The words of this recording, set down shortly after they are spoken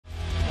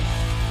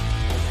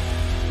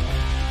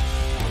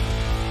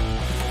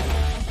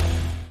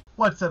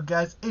What's up,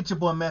 guys? It's your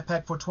boy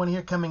MattPack420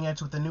 here, coming at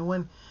you with a new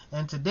one.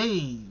 And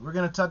today we're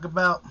going to talk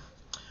about,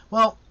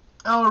 well,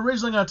 I was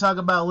originally going to talk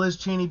about Liz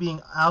Cheney being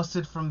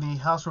ousted from the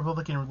House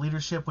Republican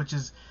leadership, which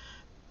is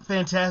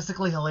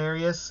fantastically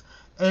hilarious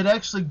and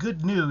actually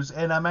good news.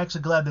 And I'm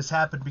actually glad this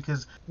happened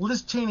because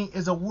Liz Cheney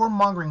is a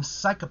warmongering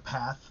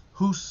psychopath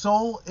whose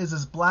soul is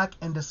as black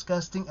and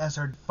disgusting as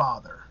her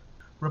father.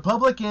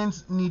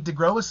 Republicans need to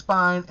grow a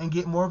spine and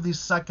get more of these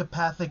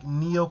psychopathic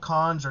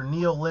neocons or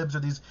neolibs or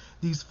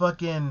these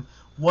fucking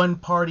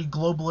one-party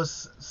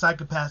globalist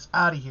psychopaths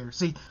out of here.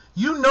 See,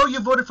 you know you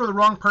voted for the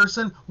wrong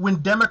person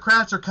when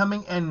Democrats are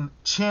coming and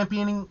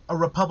championing a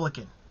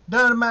Republican.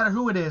 Doesn't matter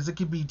who it is. It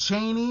can be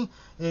Cheney,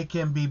 it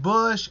can be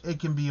Bush, it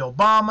can be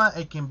Obama,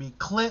 it can be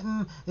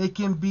Clinton, it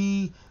can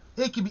be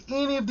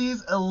any of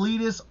these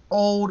elitist,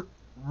 old,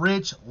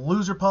 rich,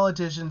 loser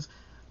politicians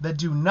that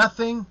do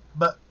nothing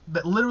but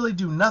literally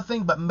do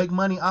nothing but make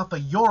money off of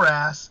your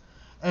ass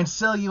and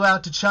sell you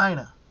out to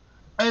China.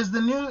 As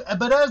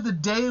the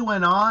day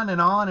went on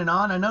and on and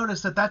on, I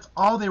noticed that that's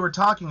all they were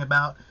talking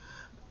about,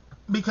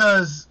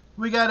 because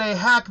we got a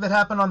hack that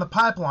happened on the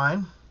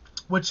pipeline,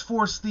 which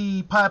forced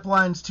the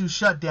pipelines to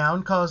shut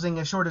down, causing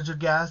a shortage of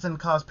gas and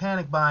caused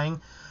panic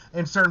buying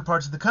in certain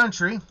parts of the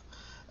country.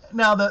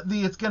 Now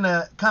it's going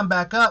to come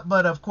back up,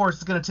 but of course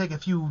it's going to take a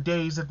few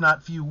days, if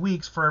not few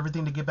weeks, for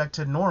everything to get back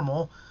to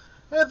normal.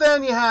 And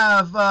then you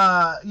have,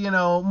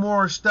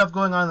 more stuff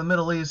going on in the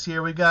Middle East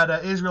here. We got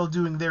Israel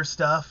doing their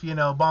stuff,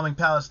 bombing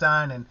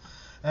Palestine,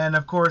 and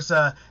of course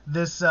the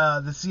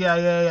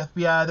CIA,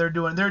 FBI, they're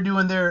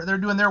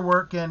doing their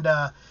work, and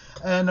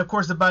of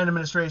course the Biden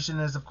administration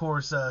is of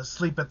course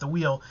asleep at the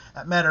wheel.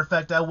 As a matter of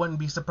fact, I wouldn't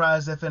be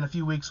surprised if in a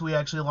few weeks we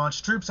actually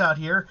launch troops out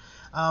here,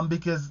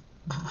 because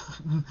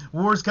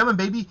war's coming,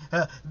 baby.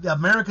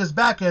 America's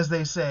back, as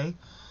they say.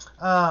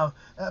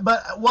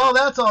 But while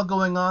that's all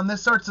going on,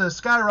 this starts to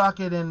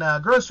skyrocket in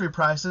grocery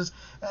prices.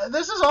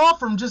 This is all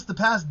from just the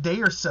past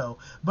day or so.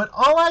 But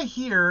all I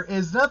hear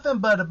is nothing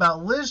but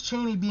about Liz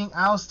Cheney being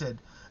ousted.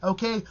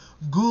 Okay,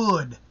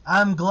 good.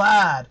 I'm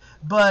glad.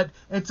 But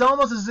it's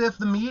almost as if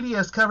the media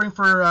is covering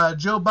for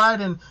Joe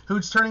Biden,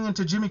 who's turning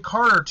into Jimmy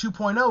Carter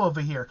 2.0 over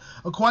here.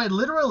 Quite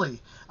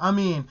literally. I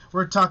mean,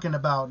 we're talking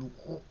about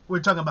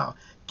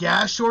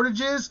gas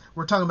shortages.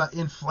 We're talking about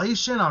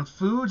inflation on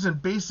foods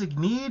and basic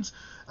needs.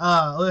 We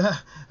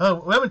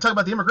haven't talked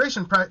about the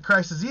immigration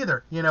crisis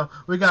either.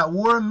 We got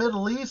war in the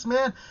Middle East,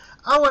 man.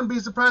 I wouldn't be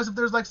surprised if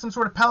there's like some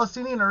sort of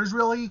Palestinian or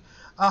Israeli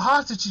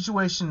hostage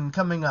situation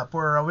coming up,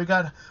 where we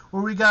got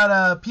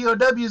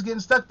POWs getting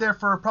stuck there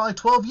for probably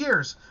 12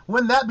 years.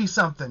 Wouldn't that be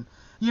something?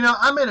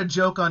 I made a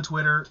joke on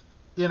Twitter,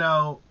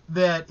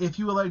 that if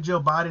you elect Joe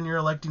Biden, you're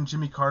electing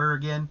Jimmy Carter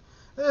again.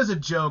 It was a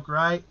joke,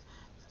 right?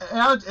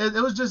 And it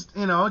was just,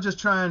 I was just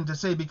trying to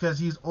say because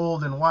he's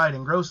old and white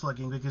and gross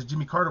looking, because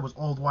Jimmy Carter was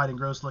old, white, and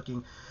gross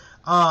looking.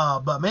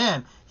 But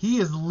man, he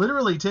is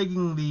literally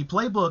taking the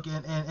playbook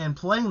and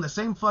playing the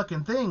same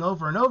fucking thing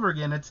over and over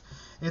again.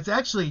 It's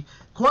actually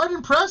quite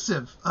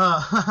impressive.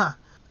 So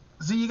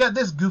you got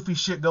this goofy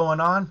shit going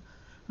on.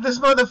 This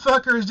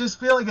motherfucker is just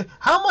feeling,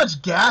 how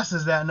much gas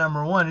is that,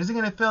 number one? Is he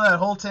going to fill that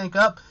whole tank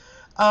up?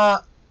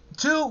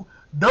 Two,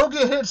 don't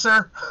get hit,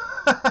 sir.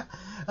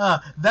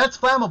 That's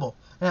flammable.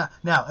 Yeah,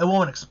 now, it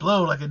won't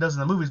explode like it does in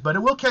the movies, but it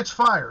will catch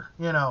fire,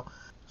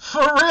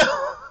 For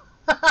real.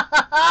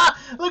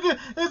 Look at,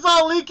 it's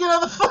all leaking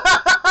on the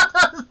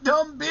fire.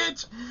 Dumb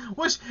bitch.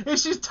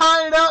 Is she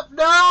tying it up?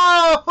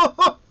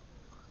 No!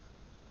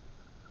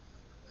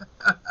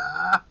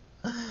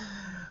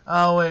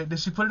 Oh, wait, did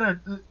she put it in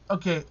her,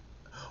 okay.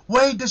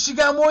 Wait, does she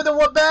got more than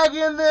one bag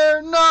in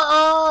there?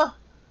 Nuh-uh.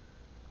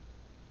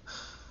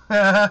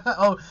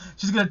 Oh,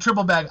 she's gonna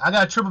triple bag. I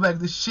gotta triple bag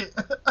this shit.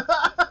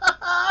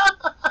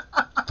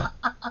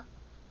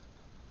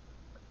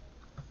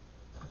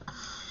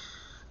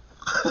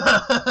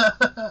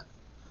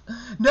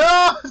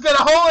 No, it's got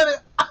a hole in it.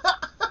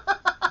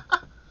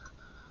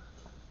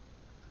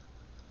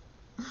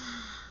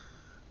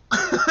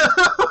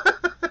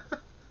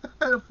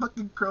 At a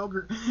fucking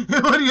Kroger.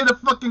 What are you at a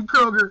fucking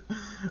Kroger?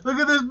 Look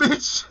at this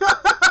bitch.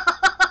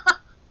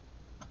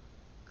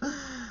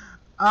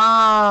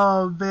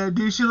 Oh, man,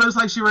 dude, she looks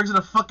like she works at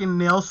a fucking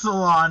nail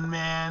salon,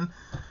 man.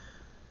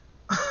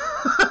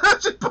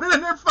 She put it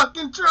in her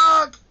fucking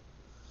truck.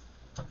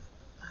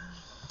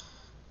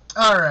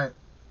 Alright.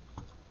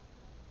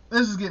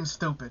 This is getting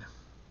stupid.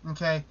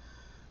 Okay?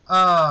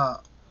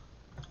 It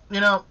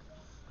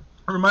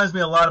reminds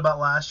me a lot about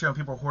last year when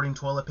people were hoarding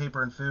toilet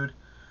paper and food.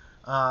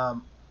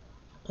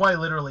 Quite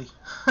literally.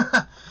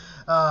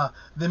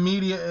 The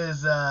media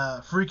is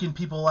freaking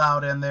people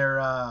out, and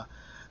they're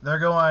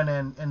going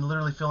and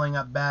literally filling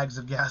up bags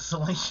of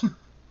gasoline.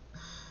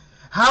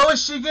 How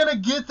is she gonna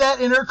get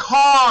that in her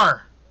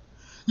car?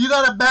 You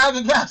got a bag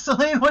of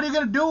gasoline, what are you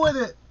gonna do with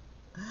it?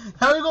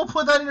 How are you gonna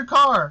put that in your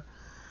car?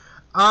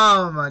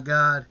 Oh my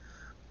god.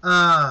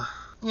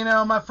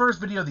 My first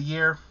video of the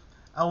year,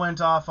 I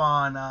went off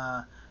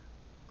on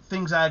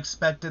things I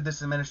expected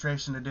this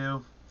administration to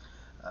do.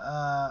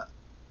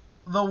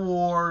 The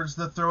wars,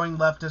 the throwing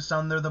leftists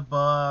under the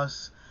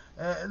bus,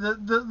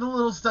 The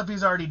little stuff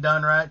he's already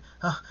done, right?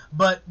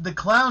 But the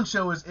clown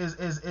show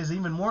is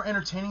even more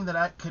entertaining than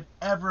I could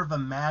ever have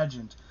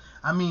imagined.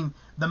 I mean,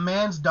 the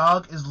man's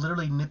dog is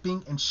literally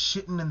nipping and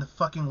shitting in the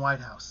fucking White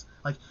House.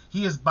 Like,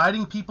 he is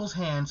biting people's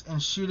hands and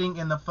shitting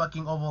in the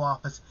fucking Oval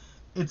Office.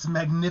 It's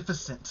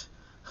magnificent.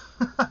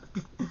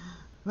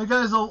 The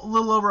guy's a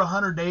little over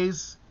 100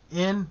 days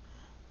in,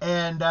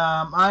 and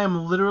I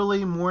am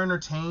literally more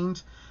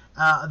entertained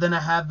than I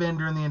have been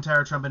during the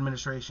entire Trump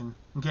administration.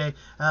 Okay?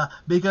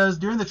 Because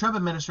during the Trump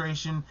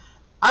administration,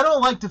 I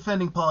don't like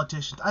defending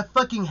politicians. I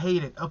fucking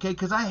hate it, okay?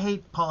 Because I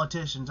hate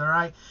politicians,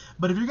 alright?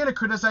 But if you're going to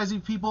criticize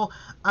these people,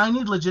 I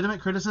need legitimate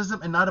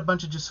criticism and not a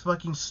bunch of just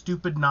fucking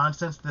stupid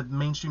nonsense that the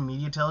mainstream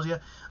media tells you.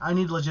 I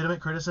need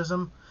legitimate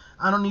criticism.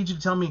 I don't need you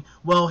to tell me,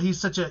 well,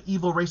 he's such an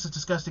evil, racist,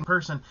 disgusting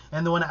person,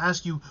 and then when I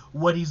ask you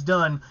what he's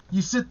done,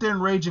 you sit there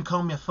and rage and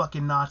call me a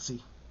fucking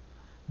Nazi.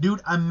 Dude,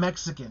 I'm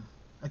Mexican,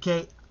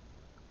 okay?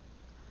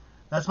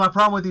 That's my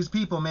problem with these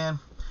people, man.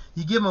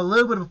 You give them a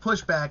little bit of a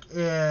pushback,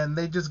 and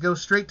they just go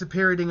straight to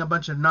parroting a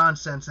bunch of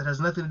nonsense that has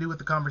nothing to do with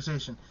the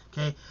conversation,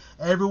 okay?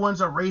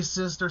 Everyone's a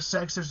racist or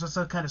sexist or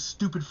some kind of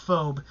stupid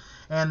phobe,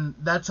 and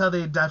that's how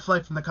they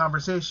deflect from the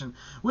conversation,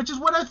 which is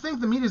what I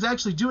think the media is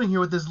actually doing here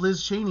with this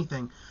Liz Cheney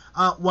thing.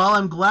 While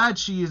I'm glad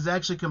she is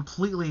actually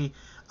completely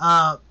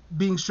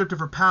being stripped of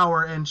her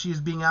power and she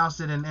is being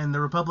ousted, and the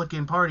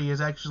Republican Party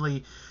is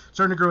actually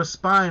starting to grow a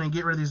spine and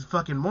get rid of these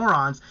fucking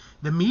morons,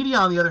 the media,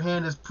 on the other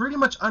hand, is pretty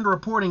much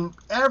underreporting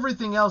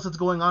everything else that's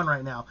going on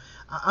right now.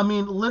 I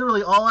mean,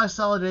 literally, all I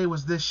saw today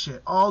was this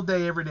shit. All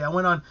day, every day. I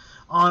went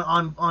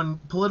on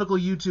political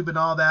YouTube and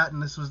all that,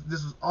 and this was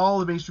all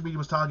the mainstream media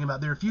was talking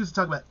about. They refused to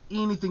talk about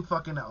anything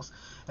fucking else.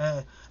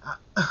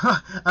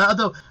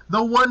 Though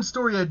the one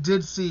story I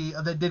did see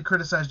that did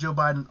criticize Joe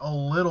Biden a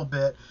little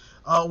bit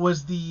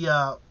was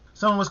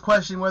someone was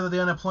questioning whether the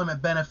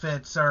unemployment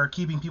benefits are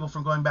keeping people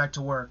from going back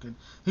to work, and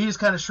he just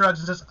kind of shrugs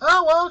and says,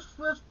 "Oh well,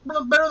 it's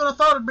better than I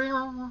thought it'd be."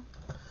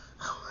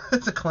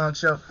 It's a clown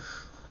show.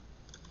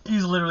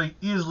 He's literally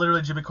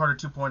Jimmy Carter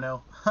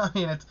 2.0. I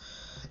mean,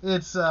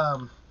 it's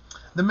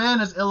the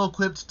man is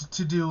ill-equipped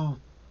to do,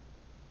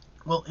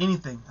 well,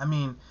 anything. I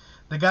mean,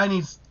 the guy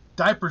needs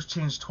diapers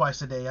changed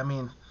twice a day. I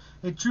mean,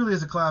 it truly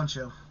is a clown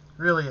show. It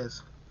really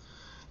is.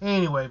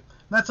 Anyway,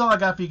 that's all I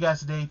got for you guys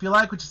today. If you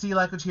like what you see,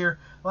 like what you hear,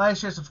 like,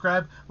 share,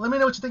 subscribe. Let me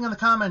know what you think in the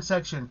comment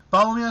section.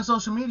 Follow me on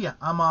social media.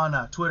 I'm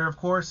on Twitter, of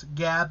course,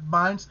 Gab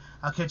Minds.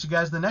 I'll catch you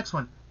guys in the next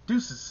one.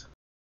 Deuces.